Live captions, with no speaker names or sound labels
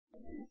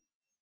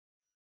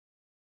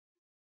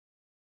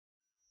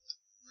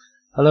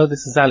Hello,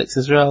 this is Alex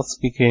Israel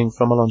speaking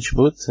from Alon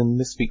Shvut, and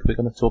this week we're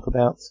going to talk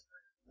about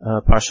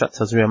Parashat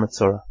Tazria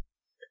Metzora.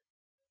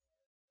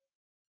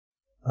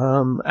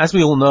 As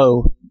we all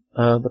know,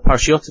 the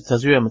Parashiot of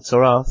Tazria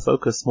Metzora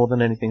focus more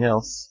than anything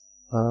else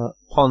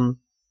upon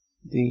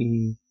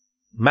the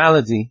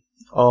malady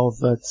of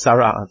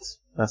Tzara'at,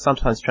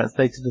 sometimes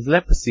translated as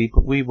leprosy,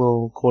 but we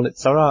will call it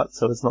Tzara'at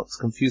so as not to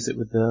confuse it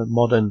with the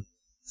modern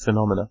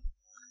phenomena.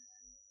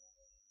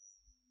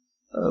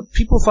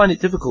 People find it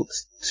difficult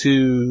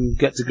to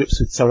get to grips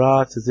with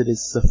Tzara'at, as it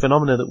is a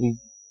phenomena that we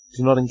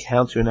do not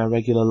encounter in our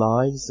regular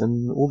lives,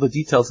 and all the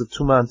details of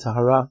Tumah and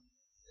Tahara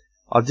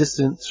are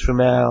distant from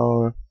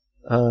our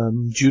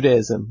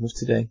Judaism of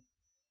today.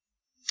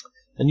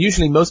 And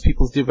usually most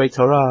people's Divrei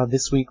Torah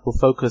this week will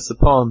focus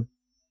upon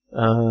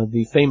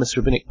the famous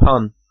rabbinic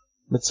pun,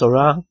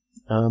 Metzora,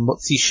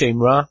 Motzi Shem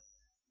Ra,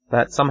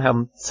 that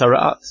somehow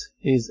Tzara'at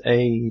is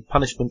a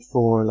punishment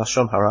for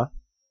Lashon Hara.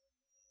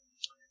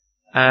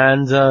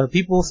 And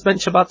people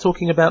spent Shabbat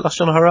talking about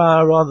Lashon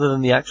Hara rather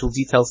than the actual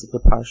details of the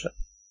parasha.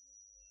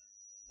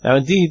 Now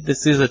indeed,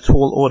 this is a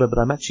tall order, but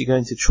I'm actually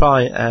going to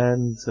try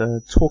and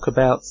talk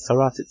about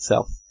Tzara'at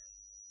itself,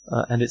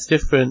 and its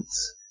different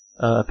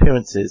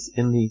appearances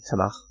in the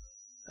Tanakh,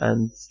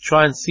 and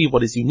try and see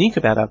what is unique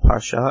about our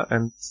parasha,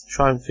 and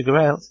try and figure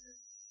out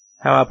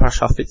how our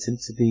parasha fits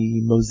into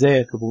the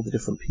mosaic of all the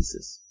different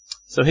pieces.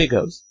 So here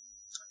goes.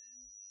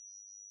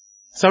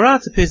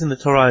 Tzara'at appears in the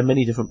Torah in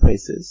many different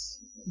places,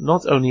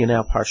 not only in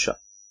our parsha.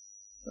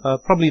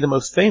 Probably the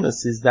most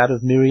famous is that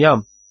of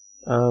Miriam,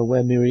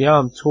 where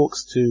Miriam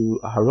talks to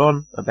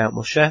Aharon about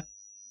Moshe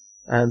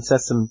and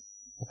says some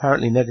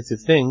apparently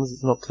negative things.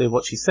 It's not clear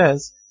what she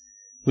says.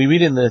 We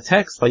read in the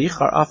text,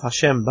 Vayichar af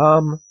Hashem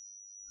bam,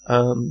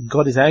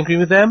 God is angry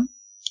with them,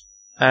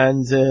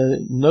 and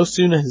no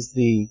sooner has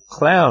the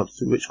cloud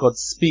through which God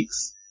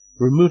speaks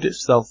removed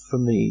itself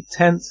from the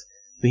tent,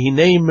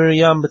 V'hinei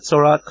Miriam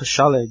b'tzorat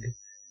kashaleg.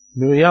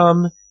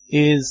 Miriam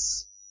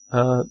appears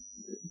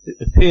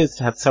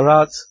to have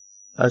Tzara'at.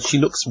 She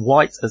looks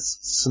white as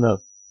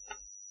snow.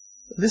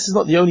 This is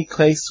not the only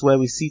place where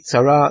we see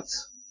Tzara'at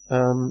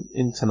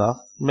in Tanakh.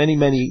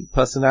 Many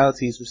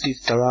personalities receive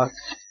Tzara'at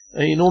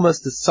in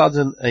almost as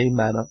sudden a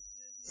manner.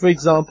 For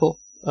example,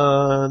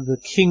 the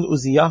king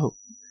Uziyahu,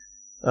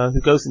 who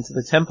goes into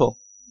the temple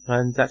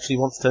and actually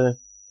wants to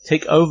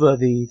take over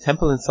the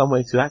temple in some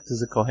way to act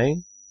as a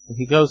Kohen. And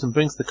he goes and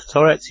brings the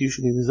Ketoret,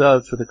 usually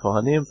reserved for the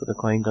Kohanim, for the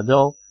Kohen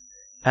Gadol.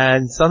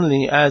 And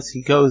suddenly, as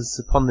he goes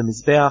upon the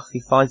Mizbeach,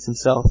 he finds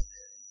himself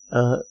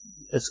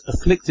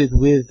afflicted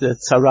with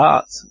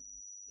Tzara'at.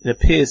 It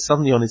appears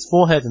suddenly on his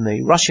forehead, and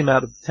they rush him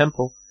out of the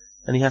temple,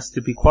 and he has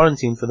to be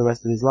quarantined for the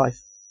rest of his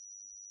life.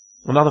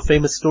 Another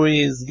famous story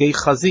is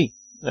Gehazi.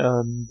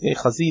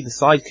 Gehazi, the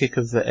sidekick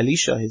of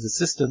Elisha, his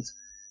assistant,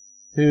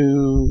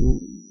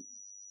 who,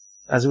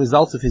 as a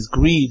result of his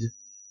greed,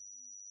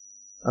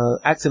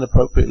 acts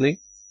inappropriately,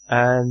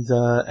 and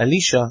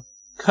Elisha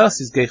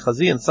curses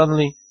Gehazi, and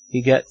suddenly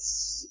he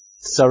gets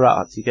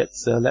Tzara'at, he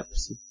gets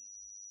leprosy.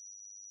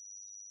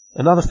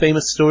 Another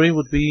famous story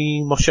would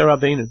be Moshe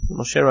Rabbeinu.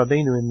 Moshe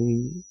Rabbeinu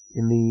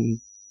in the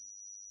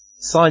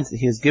signs that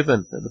he has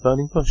given at the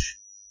burning bush,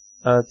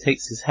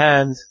 takes his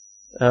hand,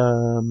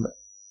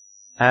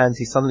 and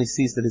he suddenly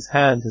sees that his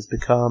hand has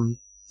become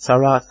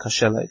Tzara'at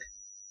kasheleg.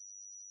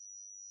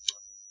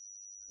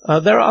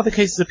 There are other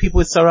cases of people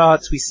with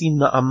Tzara'at. We see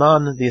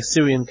Naaman, the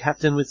Assyrian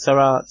captain, with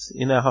Tzara'at.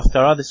 In our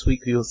Haftarah this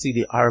week, we will see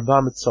the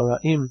Arba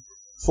Metzora'im,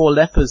 4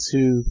 lepers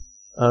who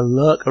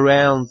lurk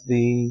around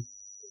in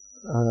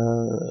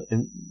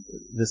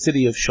the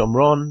city of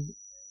Shomron,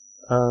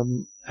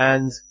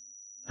 and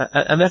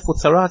therefore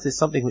Tzara'at is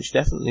something which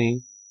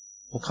definitely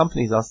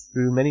accompanies us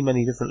through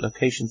many different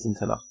locations in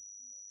Tanakh.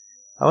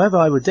 However,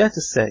 I would dare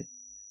to say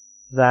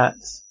that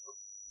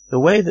the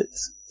way that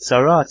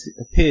Tzara'at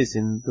appears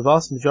in the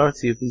vast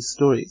majority of these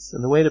stories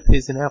and the way it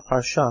appears in our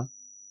parasha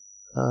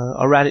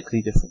are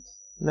radically different.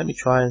 Let me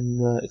try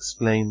and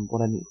explain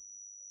what I mean.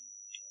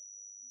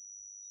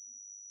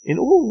 In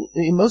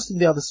most of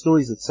the other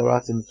stories of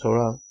Tzara'at in the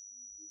Torah,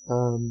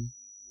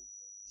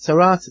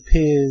 Tzara'at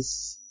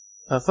appears,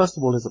 first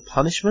of all, as a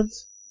punishment,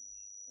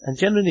 and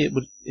generally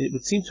it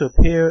would seem to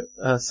appear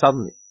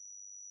suddenly.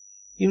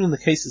 Even in the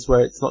cases where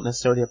it's not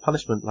necessarily a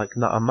punishment, like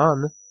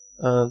Naaman,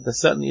 there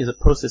certainly is a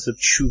process of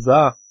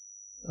tshuva,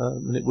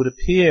 and it would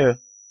appear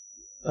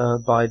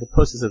by the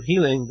process of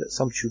healing that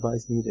some tshuva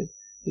is needed.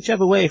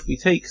 Whichever way, if we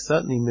take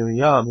certainly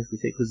Miriam, if we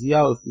take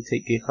Uziyahu, if we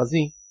take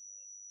Gehazi,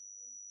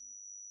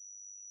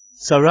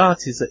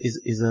 Tzara'at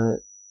is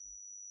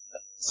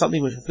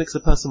something which afflicts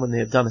a person when they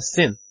have done a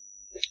sin,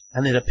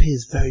 and it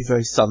appears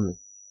very suddenly.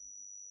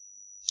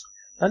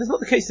 That is not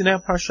the case in our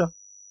parasha.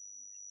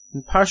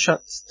 In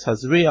Parashat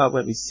Tazria,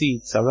 where we see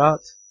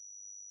Tzara'at,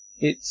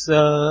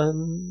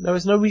 there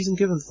is no reason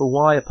given for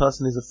why a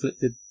person is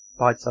afflicted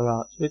by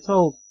Tzara'at. We're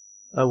told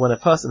when a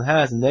person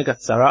has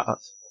Negat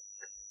Tzara'at,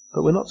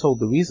 but we're not told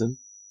the reason.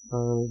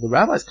 The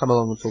rabbis come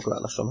along and talk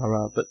about Lashon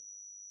Hara, but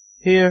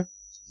here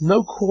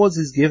no cause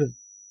is given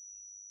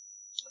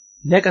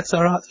Nega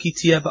tzarat ki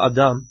tiyeh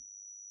ba'adam.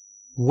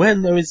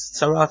 When there is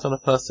tzarat on a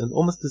person,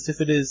 almost as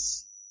if it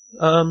is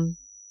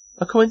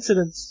a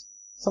coincidence,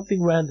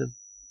 something random.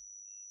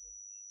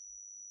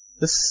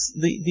 The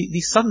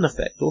sudden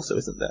effect also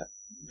isn't there,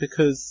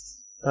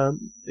 because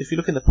if you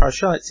look in the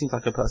parasha, it seems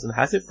like a person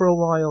has it for a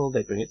while,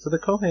 they bring it to the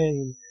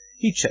Kohen,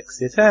 he checks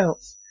it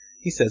out,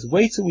 he says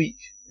wait a week,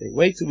 they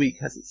wait a week,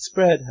 has it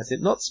spread, has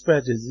it not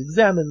spread, is it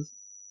examined?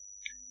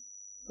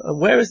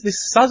 Where is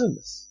this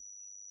suddenness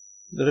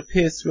that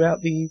appears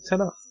throughout the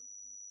Tanakh?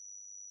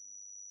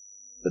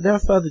 But there are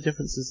further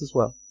differences as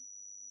well.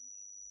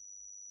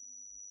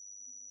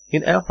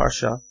 In our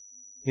parsha,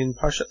 in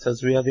Parshat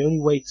Tazria, the only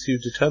way to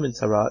determine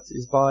Tzarat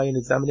is by an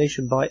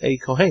examination by a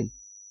Kohen.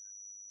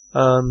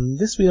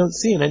 This we don't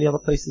see in any other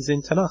places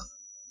in Tanakh.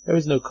 There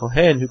is no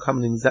Kohen who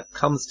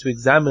comes to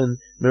examine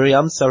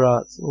Miriam's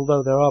Tzarat,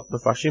 although there are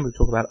Mefarshim who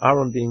talk about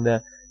Aaron being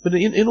there. But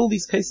in all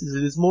these cases,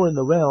 it is more in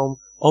the realm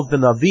of the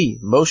Navi,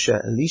 Moshe,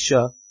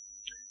 Elisha,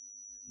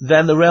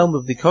 than the realm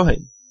of the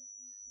Kohen.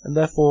 And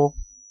therefore,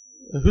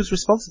 who's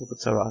responsible for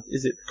Tzarat?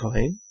 Is it the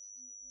Kohen?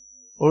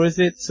 Or is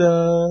it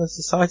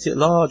society at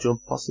large, or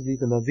possibly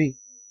the Navi?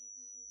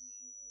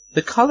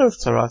 The color of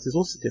Tzarat is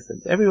also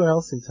different. Everywhere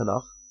else in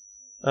Tanakh,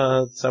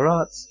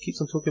 Tzarat keeps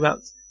on talking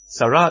about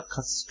Tzarat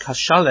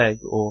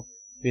kashaleg, or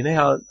Vinei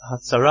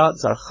ha-Tzarat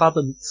zarcha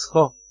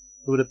b'mitzcho.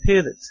 It would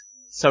appear that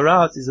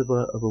Tzarat is of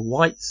a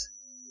white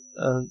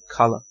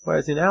color,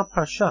 whereas in our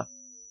parasha,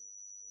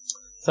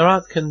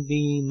 Tzarat can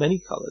be many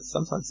colors.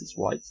 Sometimes it's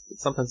white, but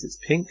sometimes it's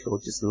pink or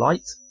just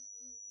light.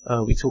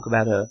 We talk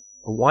about a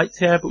white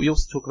hair, but we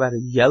also talk about a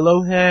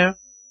yellow hair,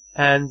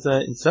 and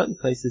in certain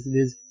places it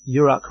is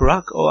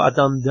yurak or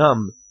adam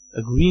dam,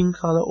 a green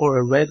color or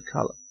a red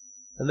color,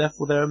 and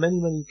therefore there are many,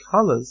 many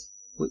colors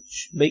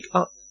which make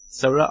up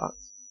Tzarat.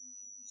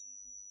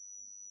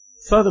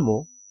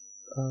 Furthermore,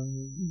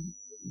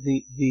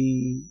 the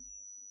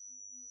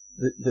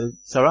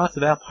Tzarat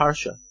of our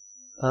parsha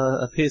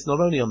appears not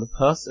only on the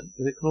person,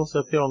 but it can also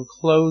appear on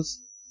clothes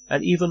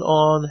and even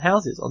on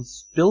houses, on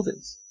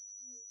buildings.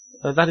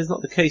 That is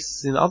not the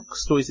case in other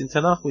stories in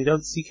Tanakh. We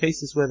don't see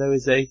cases where there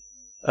is a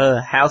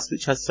house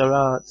which has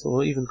Tzarat,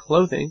 or even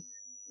clothing.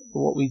 But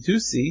what we do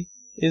see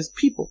is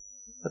people's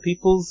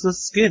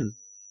skin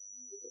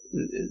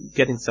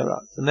getting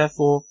Tzarat. And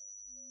therefore,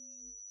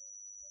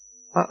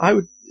 I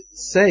would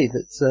say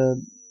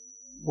that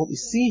what we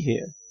see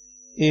here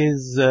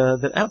is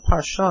that our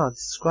parasha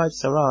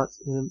describes Tzarat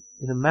in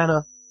a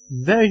manner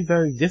very,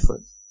 very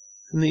different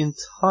from the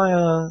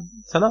entire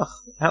Tanakh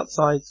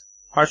outside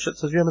Parshat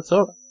Tazria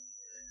Metzora.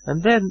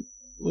 And then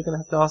we're going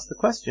to have to ask the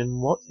question,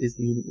 what is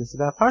the uniqueness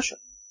of our parsha?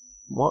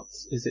 What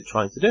is it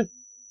trying to do?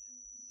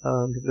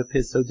 If it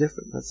appears so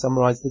different, let's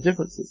summarize the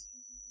differences.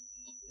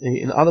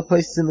 In other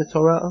places in the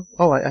Torah,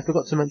 I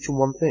forgot to mention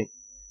one thing.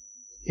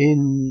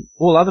 In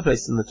all other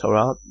places in the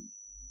Torah,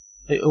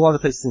 all other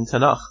places in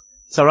Tanakh,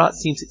 Tzarat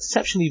seems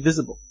exceptionally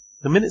visible.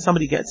 The minute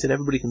somebody gets it,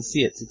 everybody can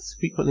see it. It's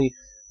frequently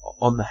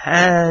on the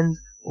hand,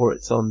 or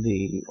it's on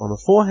the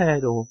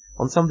forehead, or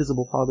on some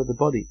visible part of the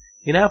body.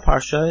 In our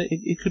parsha,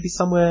 it could be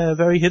somewhere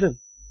very hidden.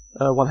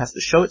 One has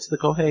to show it to the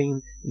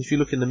Kohen. And if you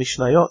look in the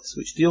Mishnayot,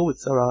 which deal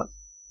with Tzarat,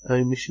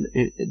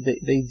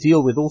 they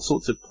deal with all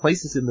sorts of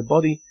places in the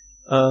body,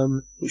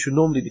 which would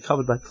normally be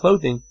covered by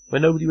clothing,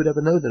 where nobody would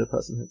ever know that a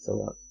person had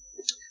Tzarat.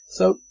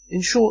 So,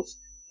 in short,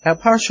 our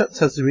Parshat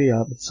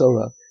Tazria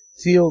Metzora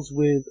deals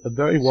with a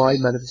very wide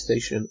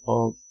manifestation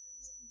of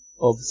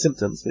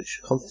symptoms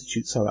which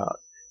constitute Tzarat.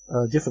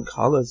 Different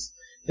colors.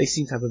 They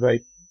seem to have a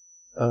very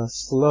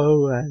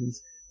slow and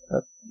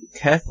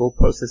careful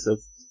process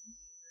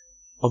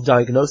of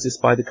diagnosis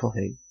by the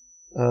Kohen.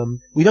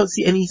 We don't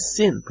see any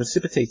sin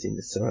precipitating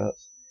this Tzarat,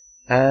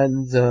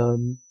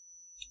 and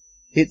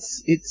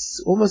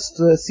it's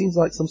almost seems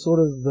like some sort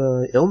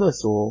of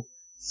illness or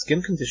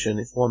skin condition,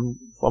 if one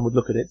would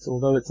look at it.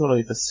 Although it's not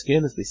only for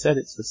skin, as we said,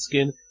 it's for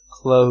skin,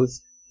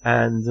 clothes,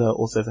 and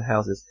also for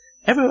houses.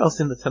 Everywhere else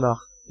in the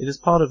Tanakh, it is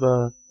part of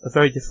a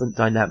very different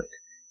dynamic.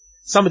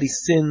 Somebody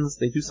sins,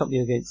 they do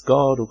something against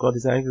God, or God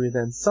is angry with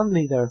them.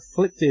 Suddenly they're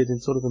afflicted in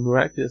sort of a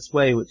miraculous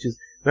way, which is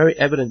very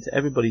evident to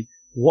everybody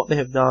what they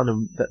have done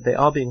and that they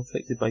are being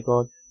afflicted by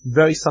God.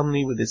 Very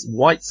suddenly with this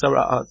white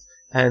Tzarat,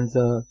 and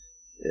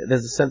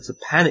there's a sense of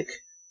panic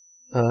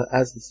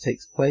as this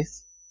takes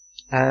place,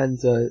 and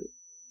the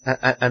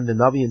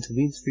Navi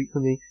intervenes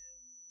frequently,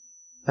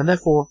 and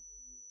therefore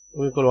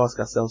we've got to ask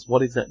ourselves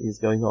what exactly is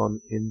going on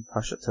in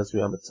Parshat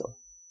Tazria Metzora.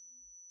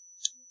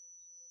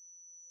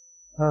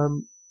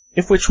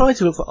 If we're trying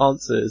to look for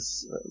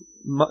answers,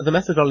 the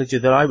methodology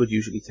that I would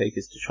usually take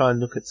is to try and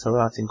look at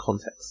Tzarat in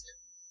context.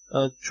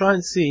 Try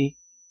and see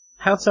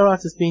how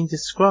Tzarat is being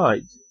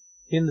described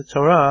in the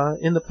Torah,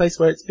 in the place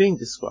where it's being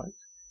described.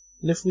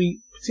 And if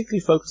we particularly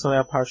focus on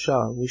our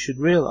parsha, we should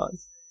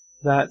realize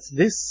that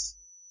this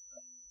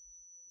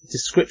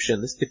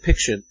description, this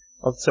depiction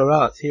of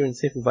Tzarat here in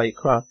Sefer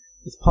Vayikra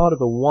is part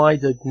of a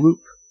wider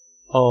group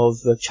of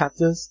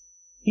chapters,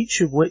 each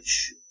of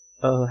which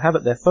have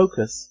at their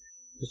focus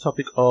the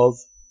topic of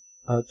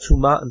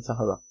Tumah and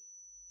Tahara.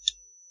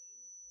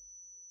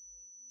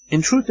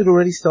 In truth, it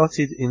already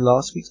started in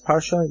last week's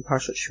Parsha, in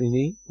Parshat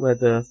Shmini, where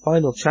the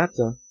final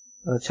chapter,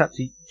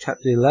 chapter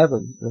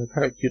 11,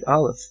 Perek Yud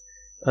Aleph,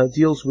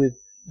 deals with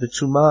the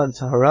Tumah and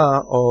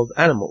Tahara of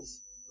animals,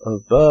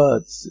 of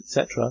birds,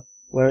 etc.,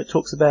 where it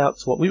talks about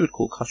what we would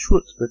call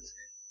kashrut, but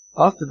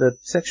after the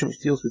section which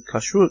deals with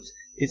kashrut,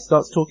 it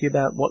starts talking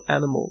about what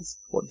animals,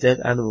 what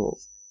dead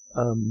animals,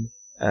 and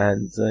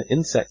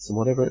insects and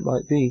whatever it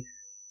might be,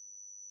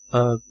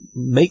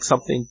 make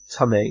something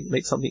tameh,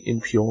 make something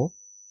impure,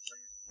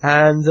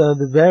 and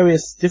the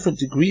various different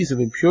degrees of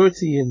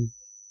impurity and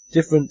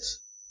different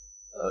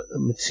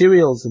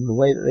materials and the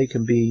way that they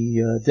can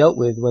be dealt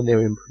with when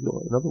they're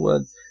impure. In other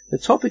words, the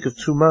topic of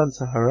Tumah and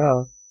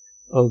Tahara,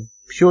 of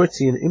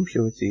purity and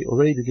impurity,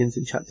 already begins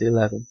in chapter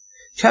 11.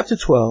 Chapter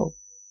 12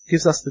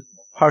 gives us the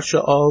parsha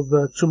of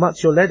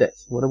Tumat Yoledet.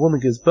 When a woman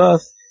gives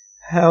birth,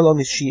 how long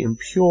is she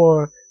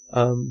impure?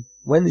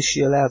 When is she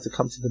allowed to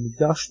come to the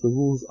Mikdash? The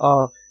rules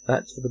are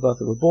that for the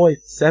birth of a boy,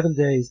 7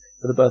 days,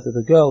 for the birth of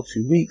a girl,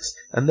 2 weeks,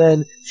 and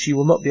then she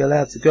will not be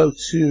allowed to go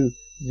to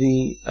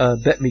the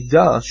Bet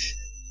Mikdash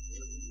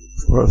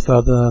for a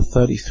further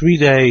 33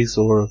 days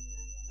or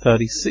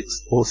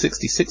 36 or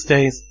 66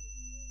 days.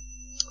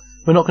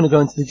 We're not going to go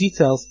into the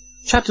details.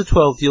 Chapter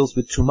 12 deals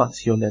with Tumat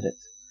Yoledet.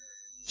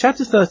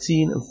 Chapter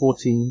 13 and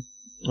 14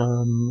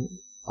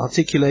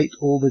 articulate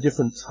all the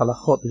different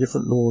halachot, the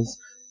different laws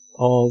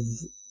of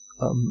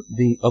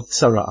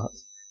Tzara'at.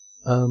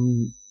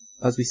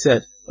 As we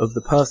said, of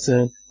the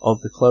person,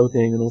 of the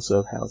clothing, and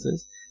also of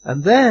houses.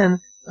 And then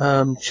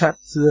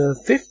chapter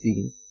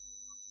 15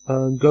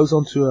 goes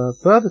on to a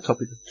further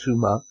topic of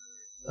Tumah,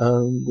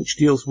 which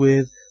deals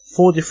with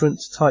 4 different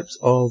types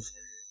of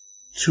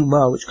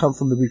Tumah which come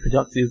from the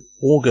reproductive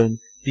organ,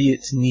 be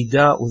it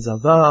Nida or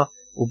Zavar,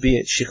 or be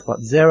it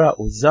Shichvat Zera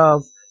or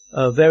Zav,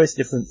 various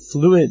different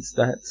fluids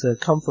that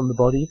come from the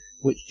body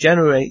which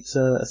generate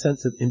a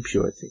sense of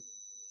impurity.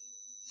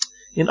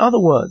 In other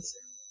words,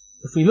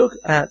 if we look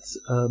at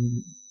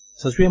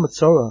Tazria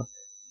Matzorah,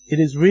 it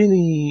is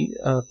really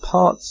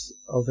part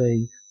of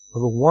a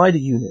wider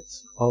unit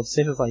of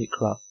Sefer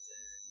Vayikra,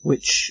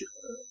 which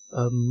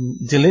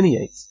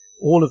delineates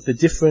all of the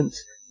different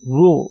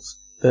rules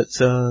that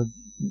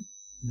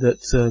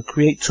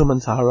create Tumah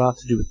and Tahara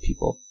to do with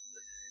people.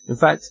 In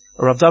fact,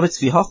 Rav David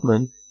Tzvi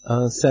Hoffman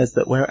says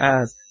that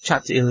whereas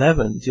chapter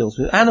 11 deals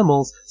with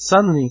animals,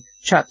 suddenly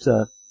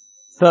chapter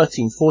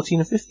 13, 14,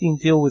 and 15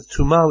 deal with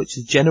Tumah, which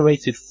is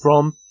generated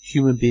from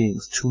human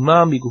beings.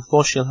 Tumah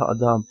migufo shel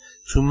ha'adam.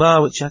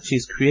 Tumah, which actually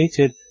is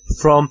created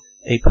from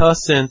a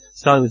person,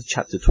 starting with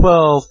chapter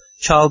 12,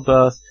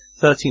 childbirth,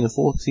 13 and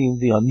 14,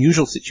 the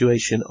unusual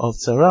situation of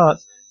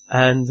Tzara'at,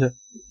 and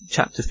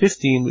chapter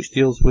 15, which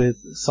deals with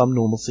some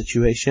normal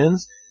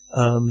situations,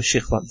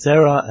 Shichvat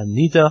Zera and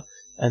Nida,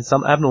 and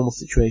some abnormal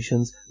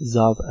situations,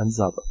 Zav and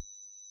Zaba.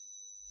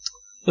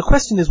 The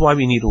question is why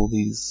we need all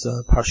these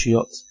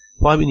parshiyot,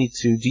 why we need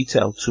to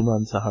detail Tumah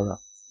and Tahara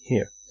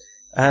here.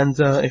 And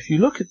if you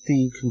look at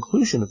the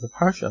conclusion of the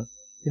parsha,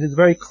 it is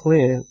very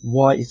clear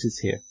why it is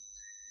here.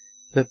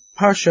 The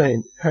parsha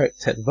in Perek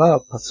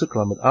Tetvav, Pasuk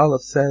Lamed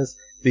Aleph says,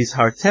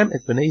 V'izhartem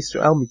et bnei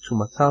Yisrael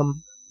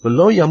mitumatam,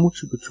 v'lo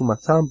yamutu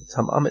b'tumatam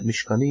b'tamam et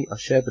mishkani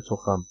asher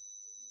b'tocham.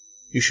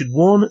 You should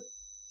warn the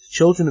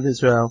children of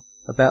Israel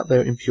about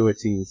their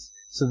impurities,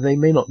 so that they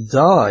may not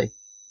die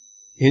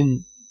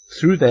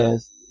through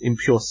their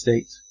impure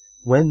state,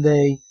 when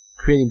they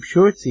create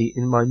impurity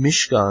in my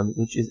Mishkan,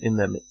 which is in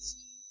their midst.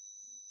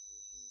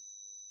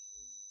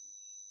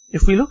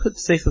 If we look at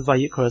Sefer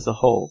Vayikra as a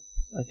whole,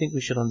 I think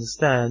we should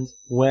understand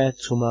where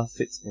Tumah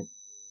fits in.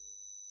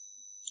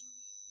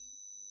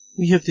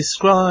 We have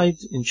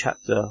described in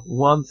chapter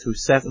 1 through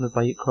 7 of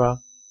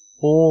Vayikra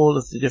all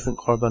of the different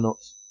korbanot,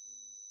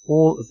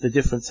 all of the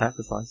different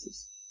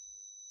sacrifices,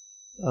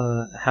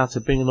 how to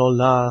bring an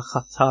olah,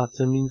 chatat,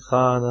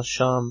 mincha,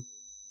 nasham,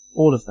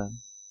 all of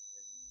them.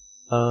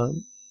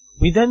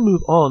 We then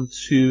move on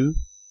to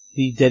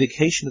the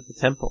dedication of the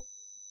temple.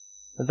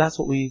 And that's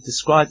what we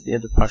described at the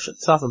end of Parshat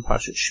Tzav and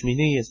Parshat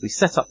Shmini, as we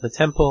set up the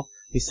temple,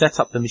 we set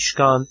up the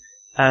Mishkan,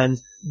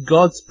 and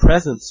God's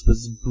presence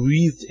was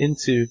breathed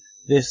into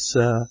this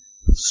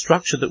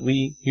structure that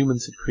we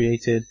humans had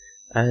created,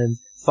 and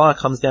fire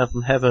comes down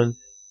from heaven,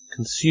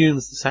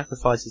 consumes the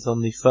sacrifices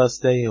on the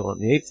first day or on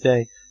the 8th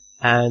day,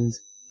 and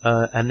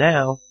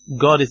now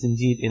God is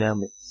indeed in our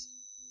midst.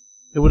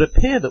 It would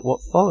appear that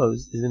what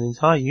follows is an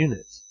entire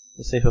unit,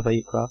 the Sefer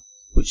Vayikra,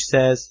 which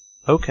says,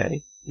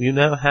 okay, you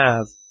now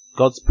have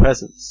God's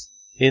presence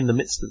in the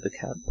midst of the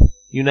camp.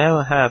 You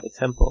now have a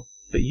temple.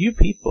 But you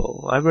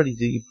people, I've already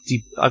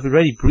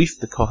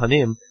briefed the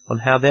Kohanim on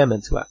how they're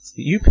meant to act.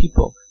 But you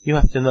people, you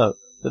have to know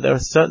that there are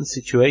certain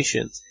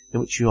situations in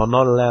which you are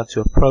not allowed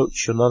to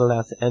approach, you're not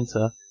allowed to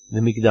enter the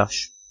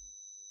Mikdash.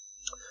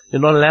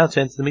 You're not allowed to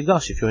enter the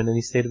Mikdash if you're in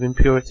any state of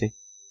impurity.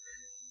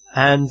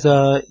 And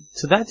to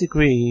that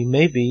degree,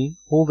 maybe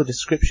all the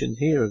descriptions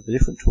here of the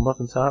different Tumah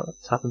and Tahara,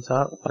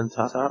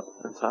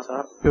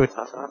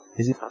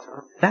 is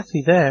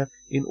exactly there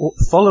in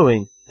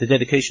following the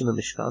dedication of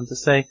the Mishkan to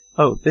say,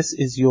 oh, this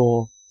is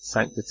your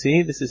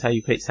sanctity. This is how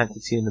you create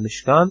sanctity in the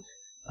Mishkan.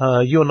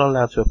 You're not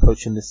allowed to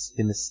approach in this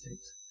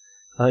state.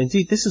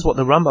 Indeed, this is what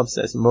the Rambam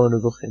says in Moreh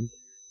Nevuchim.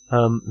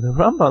 The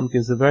Rambam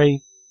gives a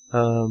very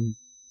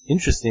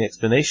interesting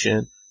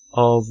explanation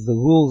of the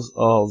rules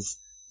of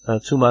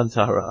Tumah and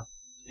Tahara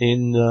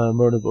in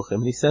Moreh Nevuchim.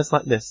 And he says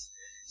like this.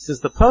 He says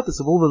the purpose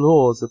of all the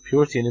laws of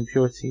purity and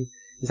impurity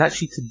is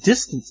actually to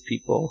distance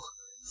people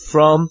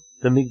from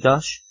the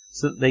Mikdash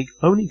so that they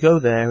only go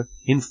there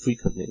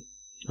infrequently.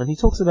 And he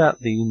talks about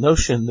the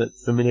notion that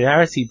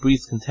familiarity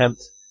breeds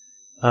contempt.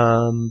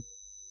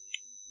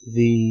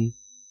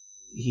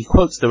 He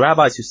quotes the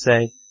rabbis who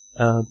say,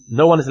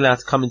 no one is allowed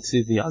to come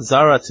into the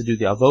Azara to do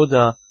the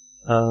Avodah,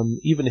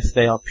 even if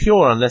they are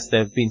pure, unless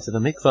they've been to the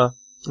mikveh.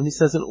 And he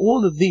says that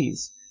all of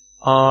these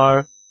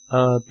are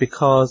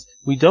because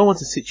we don't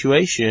want a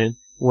situation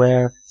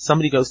where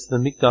somebody goes to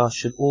the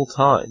Mikdash at all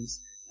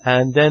times,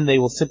 and then they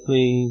will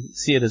simply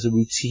see it as a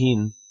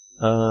routine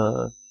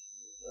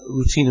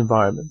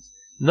environment.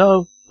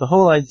 No, the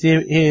whole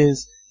idea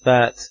is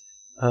that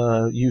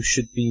you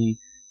should be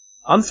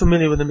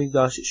unfamiliar with the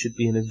Mikdash. It should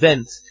be an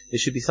event. It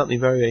should be something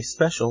very, very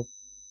special.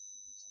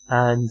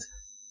 And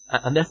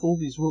therefore all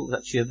these rules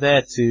actually are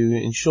there to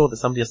ensure that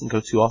somebody doesn't go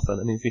too often.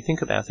 I mean, if you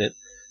think about it,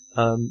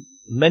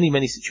 many,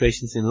 many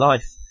situations in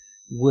life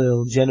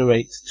will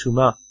generate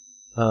tumah.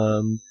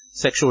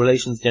 Sexual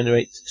relations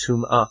generate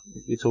tumah.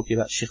 If we're talking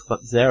about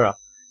shichvat zera,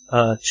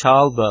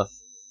 childbirth,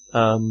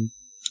 can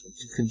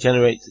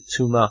generate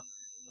tumah.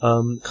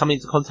 Coming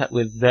into contact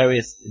with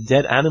various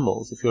dead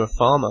animals. If you're a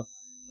farmer,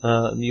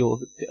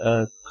 you'll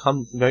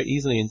come very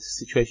easily into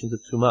situations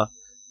of tumah.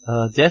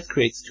 Death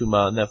creates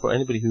tumah, and therefore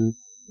anybody who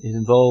is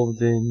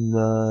involved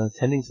in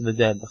tending to the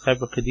dead, the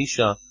chevra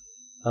kadisha,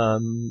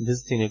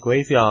 visiting a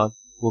graveyard,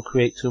 will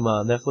create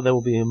tumah, and therefore there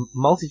will be a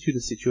multitude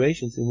of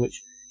situations in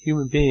which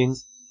human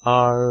beings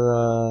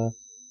are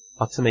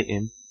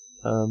tameim.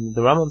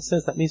 The Rambam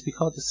says that means we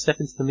can't just step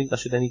into the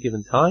Mikdash at any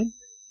given time,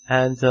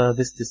 and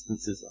this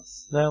distances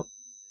us. Now,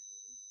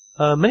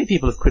 many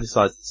people have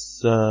critiqued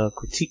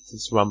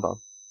this Rambam.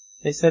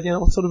 They said,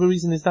 what sort of a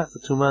reason is that for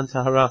Tumah and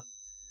Tahara?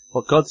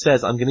 What God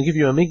says, I'm going to give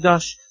you a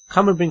Mikdash,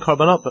 come and bring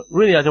Korbanot, but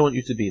really I don't want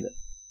you to be there.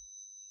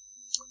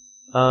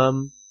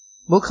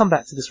 We'll come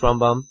back to this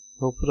Rambam.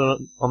 We'll put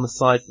it on the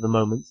side for the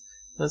moment.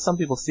 Some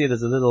people see it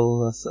as a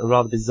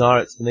rather bizarre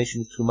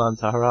explanation of Tumah and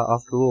Tahara.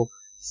 After all,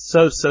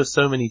 so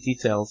many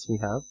details we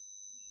have.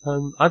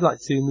 I'd like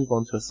to move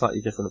on to a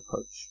slightly different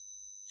approach.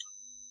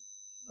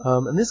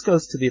 And this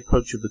goes to the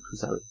approach of the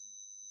Kuzari.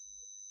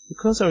 The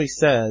Kuzari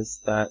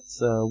says that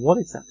what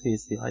exactly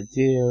is the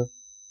idea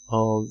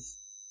of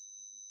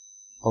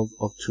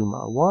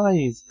Tumah? Why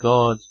is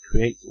God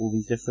create all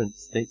these different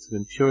states of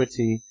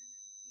impurity,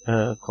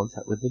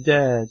 contact with the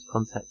dead,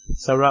 contact with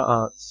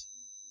Sara'at,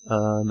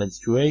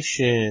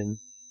 menstruation?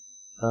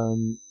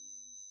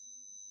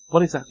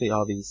 What exactly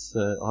are these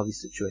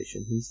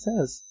situations? He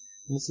says,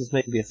 and this is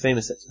maybe a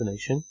famous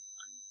explanation,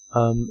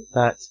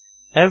 that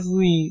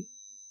every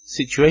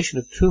situation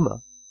of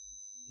Tumah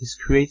is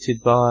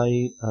created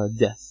by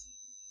death.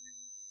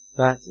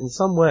 That in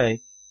some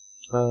way,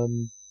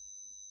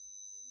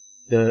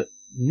 the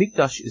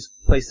Mikdash is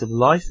a place of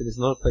life, it is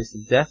not a place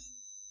of death,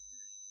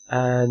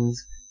 and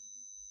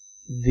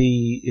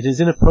it is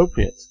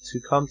inappropriate to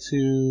come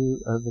to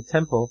the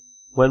temple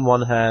when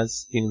one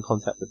has been in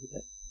contact with the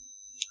dead.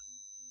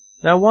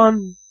 Now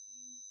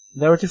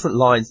there are different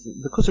lines.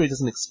 The Kuzari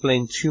doesn't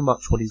explain too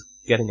much what he's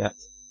getting at.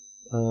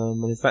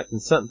 And in fact, in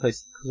certain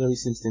places, the Kuzari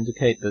seems to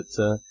indicate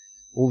that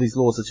all these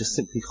laws are just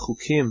simply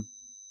chukim,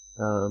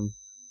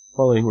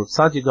 following Rav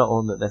Saadia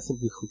Gaon, that they're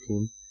simply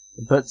chukim.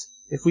 But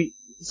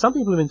some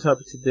people have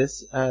interpreted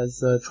this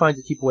as trying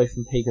to keep away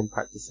from pagan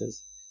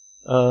practices.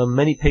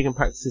 Many pagan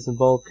practices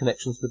involve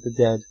connections with the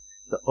dead,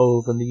 the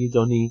Ov and the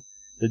Yidoni,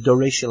 the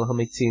Dorei Shel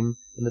HaMetim,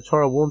 and the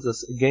Torah warns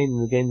us again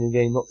and again and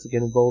again not to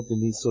get involved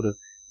in these sort of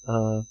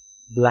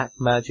black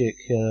magic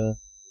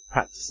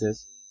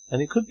practices.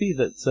 And it could be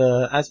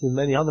that, as with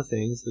many other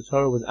things, the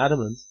Torah was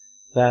adamant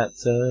that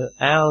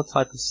our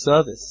type of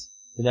service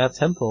in our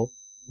temple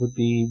would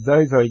be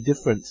very, very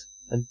different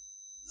and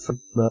from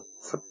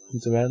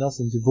around us,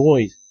 and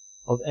devoid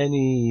of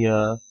any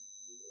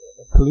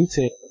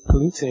polluting.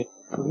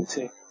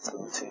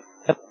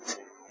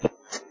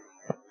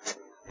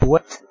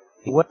 What?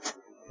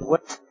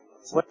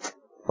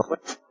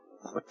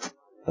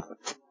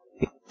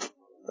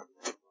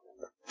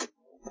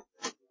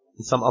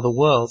 Some other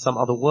world.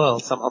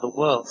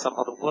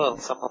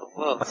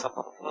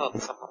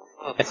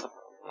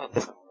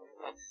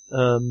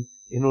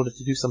 In order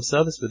to do some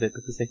service with it,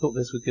 because they thought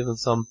this would give them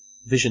some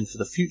vision for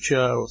the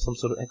future or some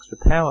sort of extra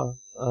power.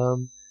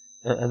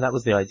 And that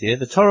was the idea.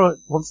 The Torah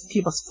wants to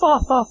keep us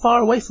far, far, far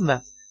away from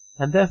that.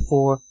 And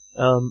therefore,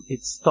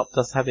 it stopped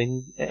us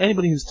having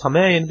anybody who's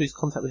tameh, anybody who's in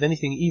contact with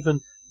anything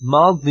even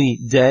mildly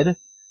dead,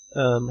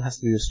 has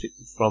to be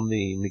restricted from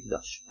the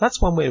Mikdash.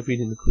 That's one way of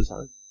reading the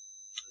Kuzari.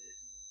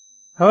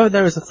 However,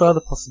 there is a further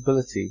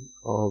possibility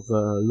of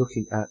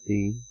looking at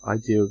the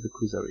idea of the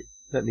Kuzari.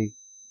 Let me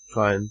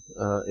try and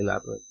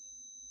elaborate.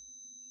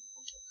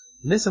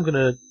 And this I'm going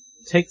to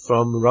take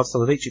from Rav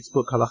Soloveitchik's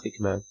book, Halachic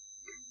Man.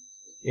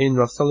 In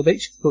Rav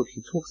Soloveitchik's book,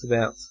 he talks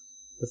about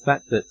the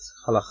fact that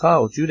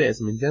Halakha, or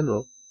Judaism in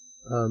general,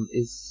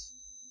 is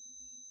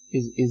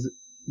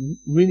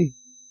really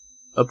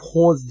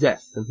abhors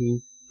death, and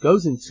he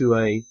goes into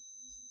a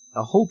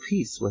whole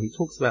piece where he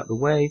talks about the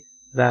way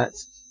that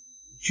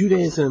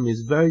Judaism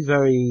is very,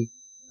 very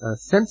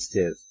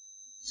sensitive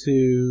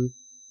to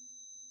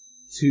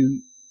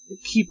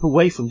keep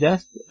away from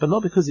death, but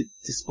not because it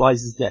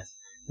despises death,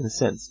 in a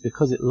sense,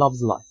 because it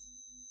loves life.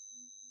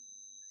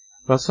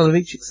 Rav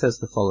Soloveitchik says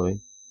the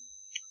following: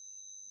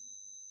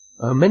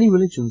 many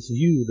religions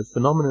view the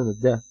phenomenon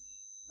of death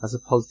as a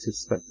positive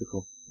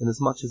spectacle,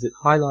 inasmuch as it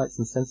highlights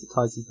and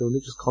sensitizes the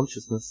religious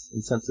consciousness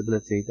and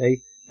sensibility.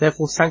 They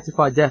therefore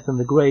sanctify death and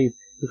the grave,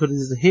 because it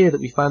is here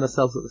that we find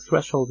ourselves at the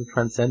threshold of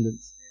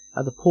transcendence,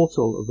 at the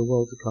portal of the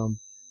world to come.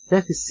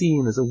 Death is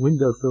seen as a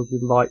window filled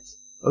with light,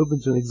 open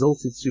to an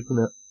exalted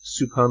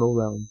supernal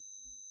realm.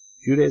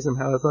 Judaism,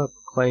 however,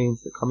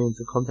 proclaims that coming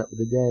into contact with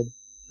the dead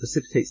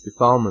precipitates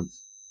defilement.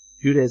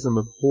 Judaism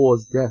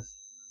abhors death,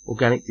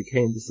 organic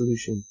decay and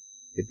dissolution.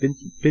 It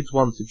bids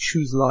one to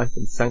choose life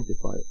and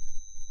sanctify it.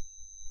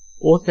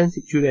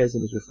 Authentic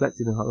Judaism, as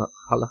reflected in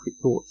halachic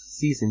thought,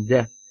 sees in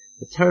death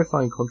a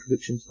terrifying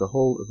contradiction to the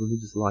whole of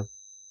religious life.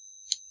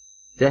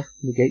 Death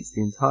negates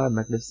the entire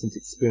magnificent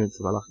experience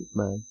of halachic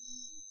man.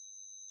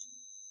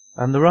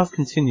 And the Rav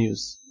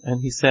continues,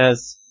 and he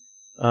says,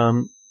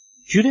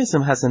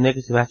 Judaism has a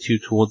negative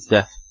attitude towards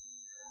death.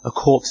 A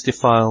corpse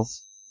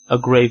defiles, a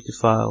grave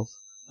defiles.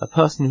 A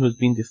person who has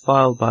been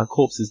defiled by a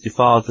corpse is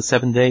defiled for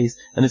 7 days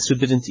and is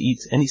forbidden to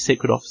eat any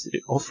sacred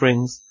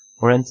offerings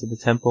or enter the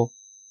temple.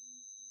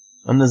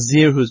 A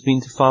Nazir who has been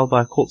defiled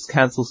by a corpse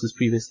cancels his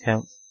previous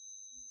count.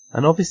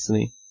 And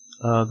obviously,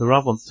 the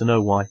Rav wants to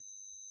know why.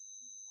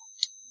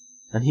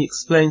 And he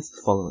explains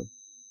the following,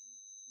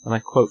 and I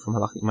quote from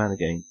Halachic Man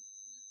again.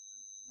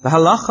 The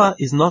halacha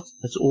is not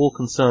at all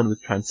concerned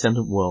with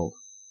transcendent world.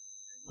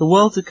 The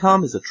world to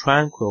come is a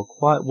tranquil,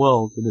 quiet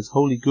world that is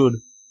wholly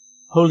good,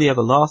 wholly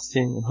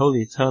everlasting, and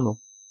wholly eternal,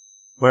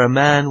 where a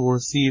man will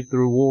receive the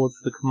reward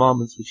for the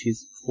commandments which he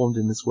has performed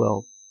in this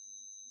world.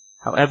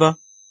 However,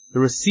 the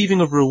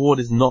receiving of reward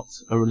is not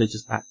a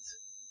religious act,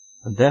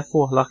 and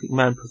therefore Halachic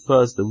Man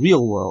prefers the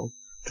real world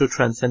to a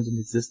transcendent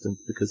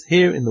existence, because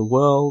here in the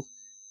world,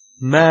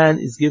 man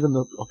is given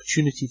the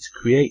opportunity to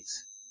create,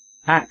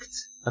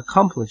 act,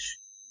 accomplish,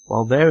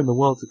 while there in the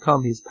world to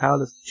come he is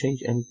powerless to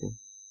change anything.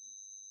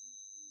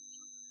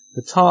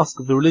 The task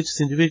of the religious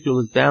individual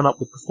is bound up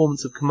with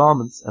performance of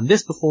commandments, and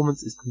this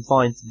performance is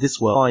confined to this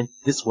world,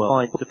 this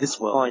world, this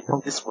world,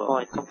 this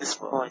world, this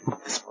world,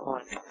 this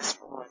world, this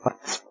world.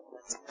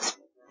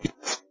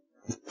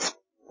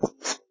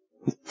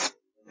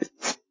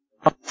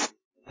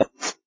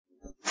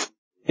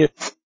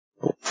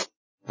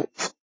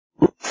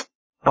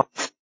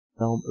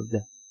 Realm of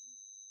death.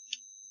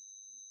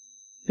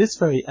 This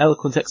very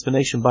eloquent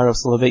explanation by Rav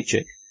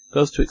Soloveitchik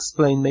goes to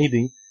explain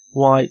maybe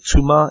why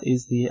Truma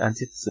is the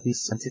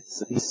antithesis.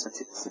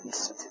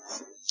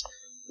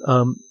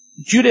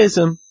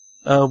 Judaism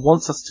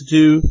wants us to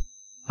do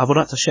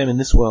Avodat Hashem in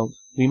this world.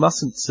 We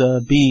mustn't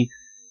be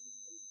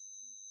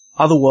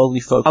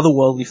otherworldly folk,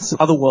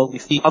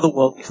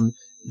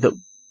 that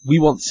we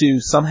want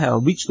to somehow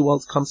reach the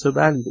world to come so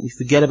badly that we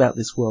forget about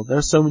this world. There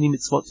are so many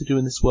mitzvot to do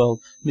in this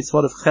world,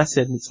 mitzvot of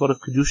chesed, mitzvot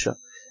of kedusha,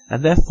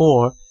 and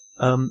therefore,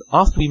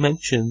 after we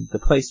mention the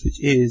place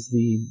which is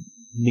the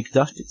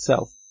Mikdash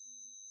itself,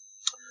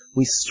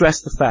 we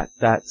stress the fact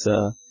that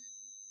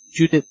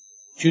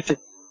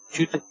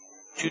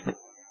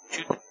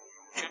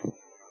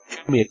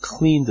we are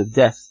cleaned of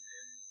death.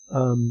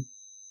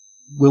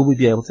 Will we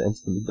be able to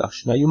enter the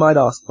Mikdash? Now, you might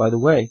ask, by the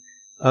way,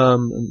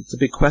 and it's a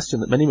big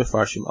question that many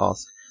Mefarshim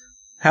ask,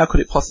 how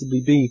could it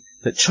possibly be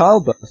that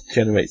childbirth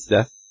generates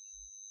death?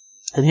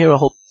 And here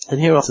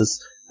answers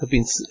have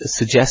been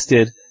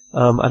suggested.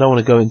 I don't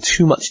want to go in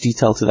too much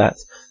detail to that.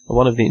 But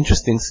one of the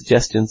interesting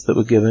suggestions that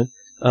were given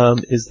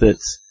is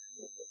that,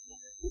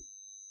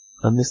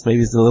 and this maybe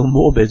is a little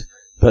morbid,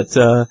 but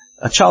a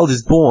child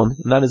is born,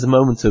 and that is a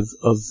moment of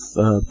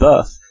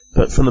birth.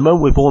 But from the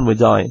moment we're born, we're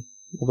dying.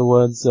 In other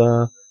words,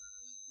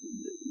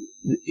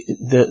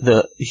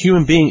 the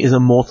human being is a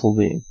mortal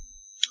being.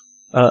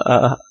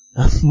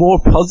 A more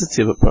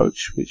positive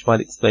approach, which might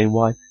explain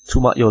why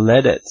Tumat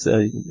Yoledet,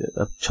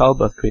 a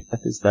childbirth creates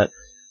death, is that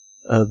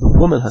the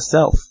woman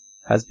herself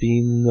has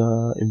been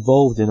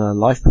involved in a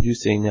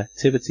life-producing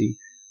activity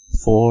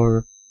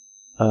for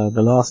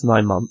the last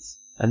 9 months,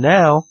 and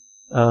now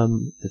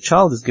the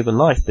child is given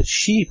life, but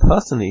she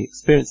personally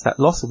experienced that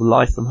loss of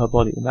life from her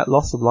body, and that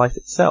loss of life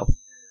itself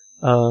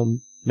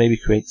maybe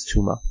creates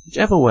Tumah.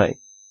 Whichever way,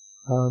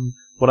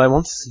 what I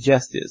want to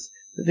suggest is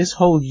that this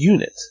whole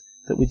unit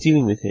that we're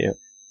dealing with here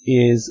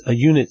is a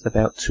unit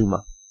about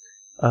Tumah.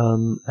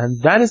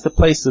 And that is the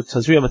place of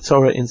Tazria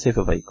Matzorah in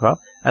Sefer Vayikra,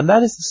 and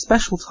that is the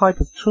special type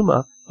of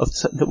Tumah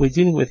that we're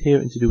dealing with here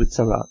and to do with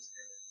Tzarat.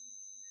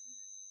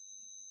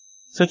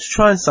 So to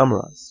try and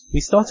summarize, We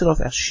started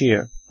off our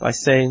shir by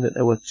saying that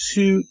there were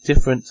two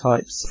different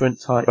types of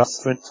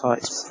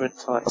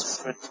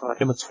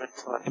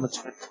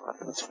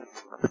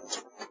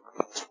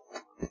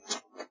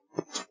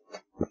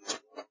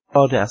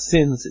our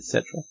sins,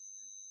 etc.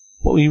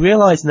 What we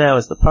realize now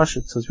is the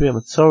Parshat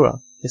Tazria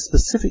Torah is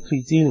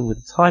specifically dealing with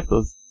the type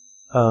of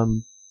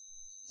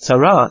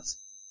tzarat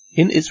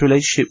in its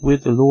relationship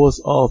with the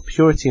laws of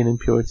purity and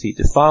impurity,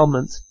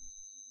 defilement,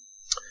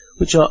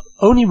 which are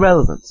only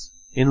relevant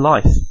in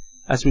life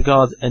as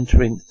regards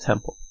entering the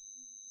temple.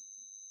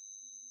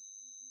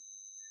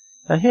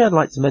 Now here I'd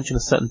like to mention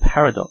a certain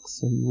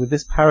paradox, and with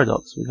this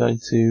paradox we're going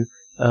to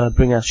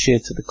bring our shir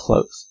to the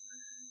close.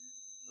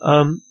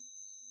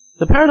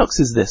 The paradox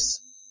is this.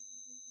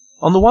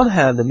 On the one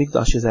hand, the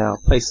Mikdash is our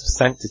place of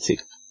sanctity.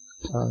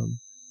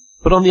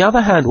 But on the other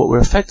hand, what we're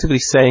effectively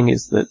saying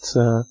is that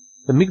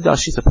the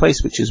Mikdash is a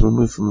place which is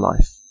removed from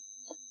life.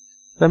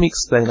 Let me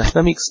explain that.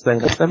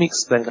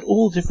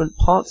 All different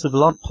parts of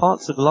life,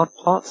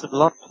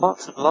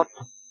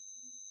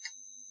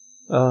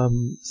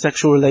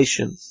 sexual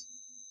relations,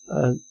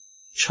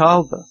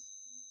 childbirth,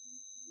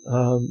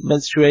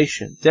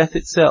 menstruation, death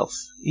itself,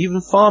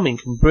 even farming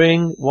can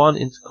bring one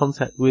into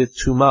contact with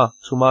tumah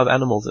of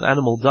animals. An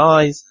animal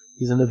dies,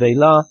 he's a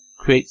nevela,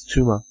 creates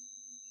tumah.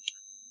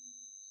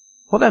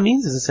 What that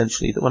means is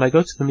essentially that when I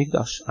go to the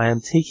Mikdash, I am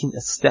taking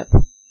a step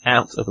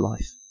out of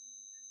life.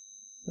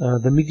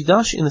 The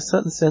Mikdash, in a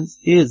certain sense,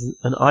 is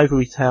an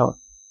ivory tower.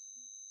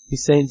 We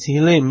say in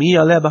Tehillim, Mi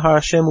yaleh b'har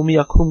Hashem u'mi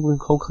yakum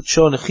b'kol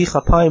kadsho nechi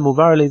chapayim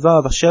uvar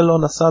levav asher lo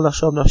nasa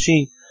l'shav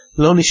nafshi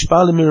lo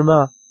nishpa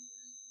l'mirma.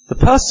 The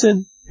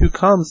person who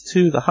comes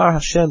to the Har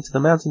Hashem, to the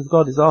mountain of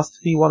God, is asked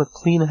to be one of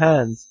clean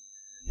hands.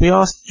 We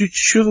are asked to do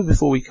tshuva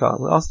before we come.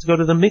 We're asked to go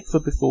to the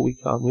mikveh before we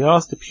come. We are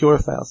asked to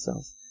purify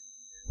ourselves.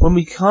 When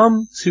we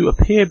come to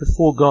appear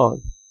before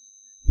God,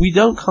 we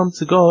don't come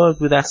to God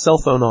with our cell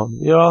phone on.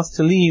 We are asked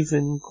to leave,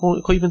 even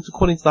according to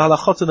the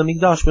halachot of the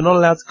Mikdash, we're not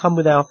allowed to come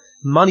with our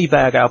money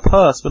bag, our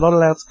purse. We're not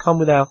allowed to come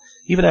with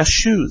even our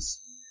shoes.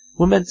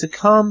 We're meant to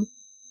come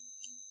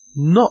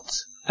not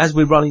as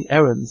we're running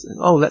errands, and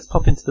let's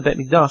pop into the Beit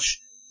Mikdash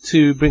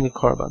to bring a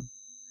korban.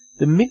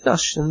 The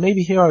Mikdash, and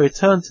maybe here I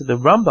return to the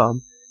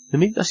Rambam, the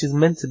Mikdash is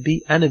meant to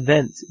be an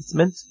event. It's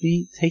meant to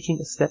be taking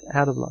a step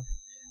out of life.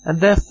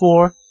 And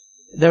therefore,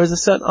 there is a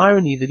certain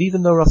irony that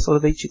even though Rav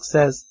Soloveitchik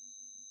says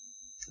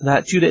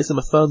that Judaism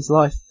affirms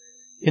life,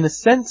 in a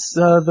sense,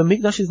 the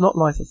Mikdash is not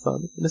life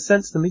affirming. In a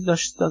sense, the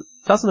Mikdash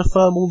doesn't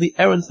affirm all the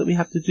errands that we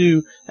have to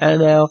do,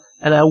 and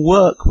our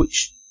work,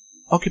 which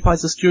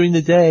occupies us during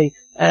the day,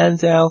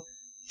 and our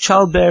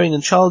childbearing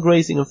and child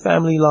raising and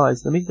family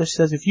lives. The Mikdash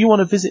says, if you want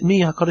to visit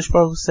me, HaKadosh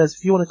Baruch Hu says,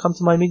 if you want to come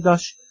to my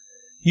Mikdash,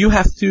 you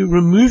have to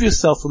remove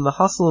yourself from the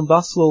hustle and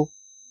bustle,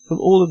 from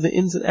all of the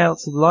ins and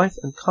outs of life,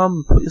 and come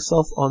and put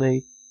yourself on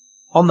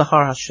the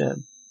Har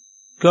Hashem.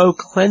 Go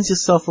cleanse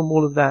yourself from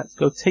all of that.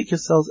 Go take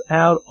yourselves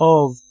out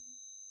of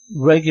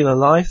regular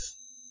life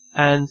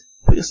and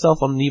put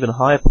yourself on an even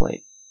higher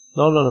plane.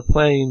 Not on a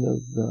plane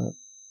of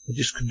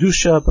just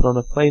Kedusha, but on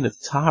a plane of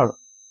Tahara.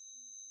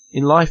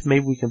 In life,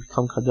 maybe we can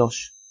become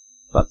Kadosh.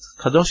 But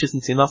Kadosh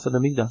isn't enough for the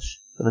Mikdash.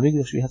 For the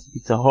Mikdash, we have to be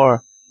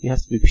Tahara. We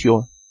have to be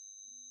pure.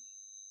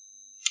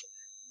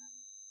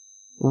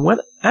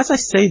 As I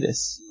say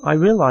this, I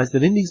realize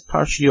that in these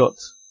parashiyot,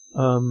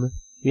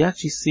 we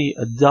actually see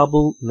a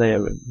double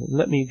layering.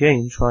 Let me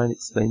again try and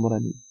explain what I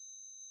mean.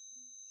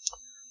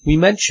 We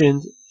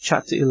mentioned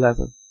chapter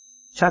 11.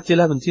 Chapter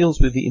 11 deals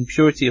with the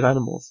impurity of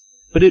animals,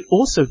 but it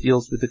also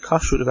deals with the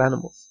kashrut of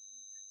animals.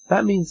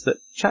 That means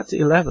that chapter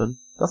 11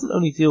 doesn't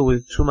only deal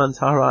with Truma and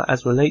Tahara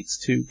as relates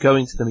to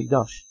going to the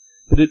Mikdash,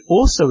 but it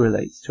also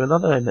relates to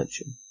another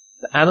dimension,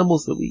 the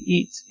animals that we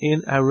eat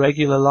in our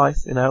regular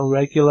life, in our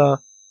regular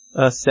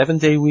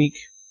 7-day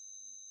week.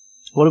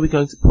 What are we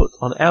going to put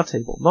on our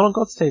table? Not on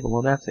God's table,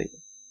 on our table.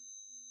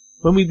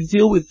 When we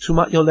deal with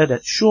Tumat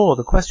Yoledet, sure,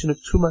 the question of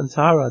Truma and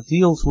Tahara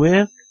deals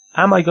with,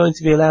 am I going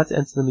to be allowed to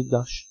enter the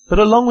Mikdash? But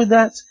along with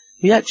that,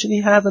 we actually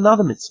have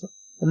another mitzvah,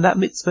 and that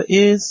mitzvah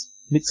is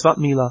Mitzvat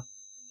Milah.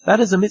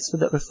 That is a mitzvah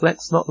that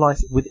reflects not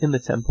life within the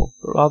temple,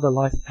 but rather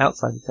life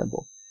outside the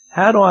temple.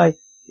 How do I,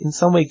 in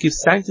some way, give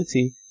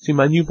sanctity to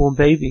my newborn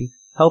baby,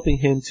 helping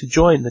him to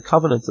join the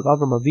covenant of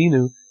Avram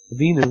Avinu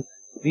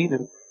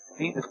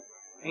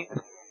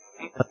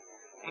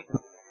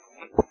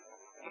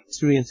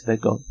into their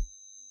God?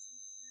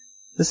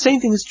 The same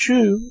thing is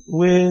true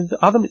with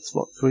other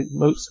mitzvot,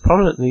 most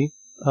prominently,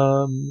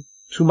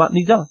 Tumat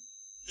Nidah.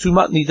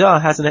 Tumat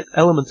Nidah has an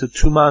element of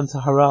Tumah and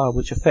Tahara,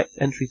 which affect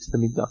entry to the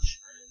Mikdash.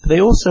 But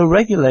they also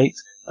regulate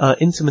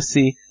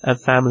intimacy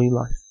and family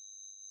life.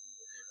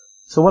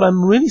 So what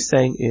I'm really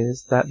saying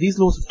is that these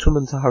laws of Tumah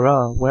and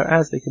Tahara,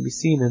 whereas they can be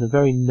seen in a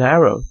very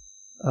narrow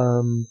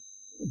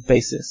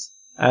basis,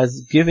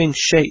 as giving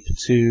shape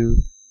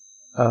to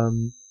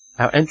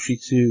our entry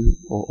to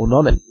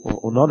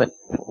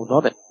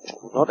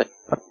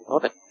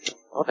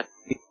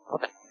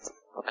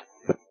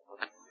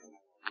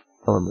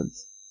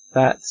elements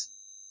that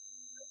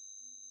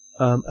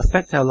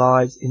affect our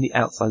lives in the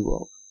outside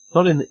world.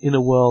 not in the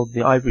inner world,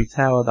 the ivory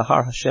tower, the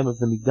Har Hashem of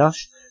the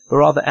Mikdash, but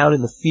rather out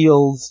in the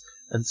fields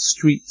and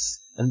streets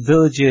and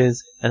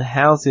villages and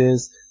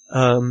houses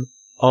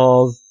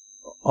of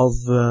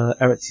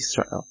Eretz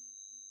Yisrael.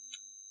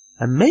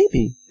 And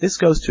maybe this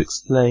goes to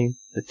explain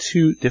the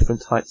two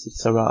different types of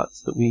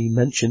tzaraat that we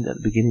mentioned at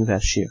the beginning of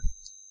our shir.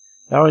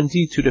 There are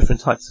indeed two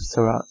different types of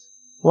tzaraat.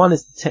 One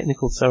is the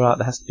technical tzaraat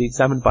that has to be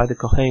examined by the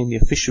Kohen, the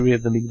officiary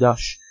of the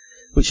Mikdash,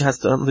 which has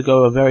to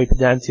undergo a very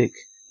pedantic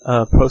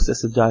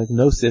process of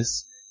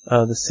diagnosis.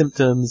 The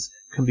symptoms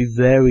can be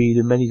varied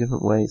in many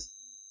different ways.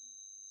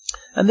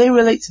 And they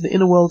relate to the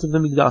inner world of the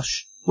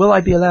Mikdash. Will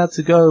I be allowed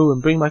to go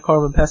and bring my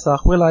Korban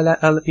Pesach? Will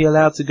I be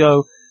allowed to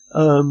go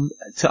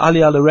to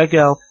Aliyah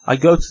L'Regel? I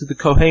go to the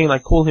Kohen, I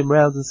call him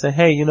round and say,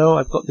 hey,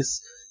 I've got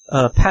this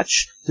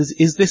patch.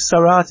 Is this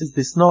tzaraat? Is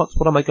this not?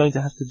 What am I going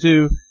to have to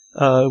do?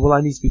 Will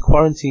I need to be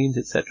quarantined,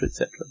 etc.,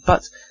 etc.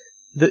 But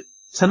the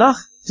Tanakh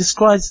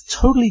describes a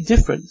totally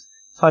different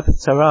type of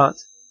tzaraat.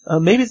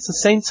 Maybe it's the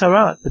same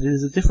tzaraat, but it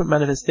is a different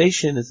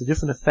manifestation, it's a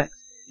different effect.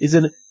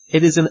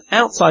 It is an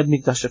outside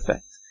Mikdash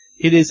effect.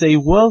 It is a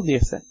worldly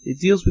effect. It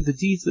deals with the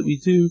deeds that we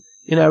do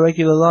in our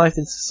regular life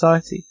in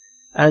society.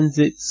 And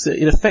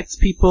it affects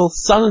people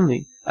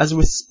suddenly as a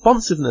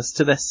responsiveness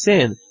to their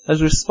sin,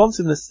 as a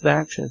responsiveness to their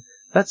action.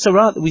 That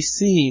tzaraat that we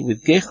see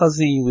with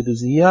Gehazi, with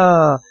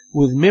Uzziah,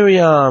 with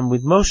Miriam,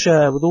 with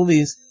Moshe, with all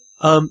these,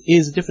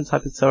 is a different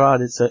type of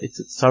tzaraat. It's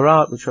a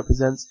tzaraat which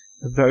represents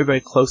a very,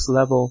 very close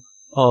level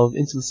of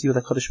intimacy with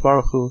HaKadosh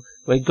Baruch Hu,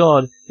 where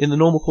God, in the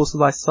normal course of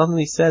life,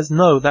 suddenly says,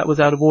 no, that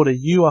was out of order.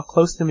 You are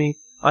close to me.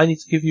 I need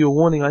to give you a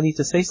warning. I need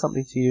to say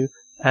something to you,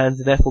 and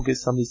therefore give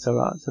somebody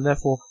tzaraat. And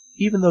therefore,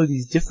 even though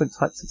these different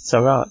types of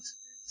tzaraat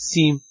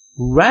seem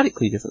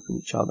radically different from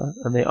each other,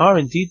 and they are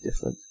indeed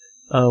different,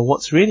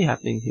 what's really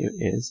happening here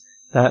is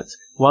that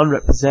one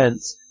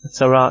represents a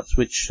tzaraat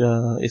which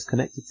is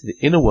connected to the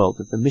inner world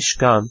of the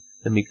Mishkan,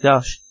 the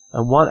Mikdash,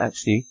 and one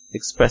actually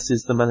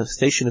expresses the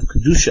manifestation of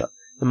Kedusha,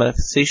 the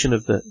manifestation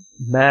of the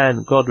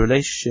man-God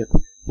relationship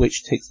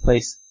which takes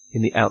place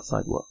in the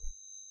outside world.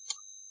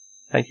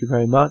 Thank you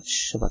very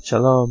much. Shabbat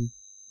Shalom.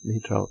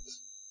 Nidrot.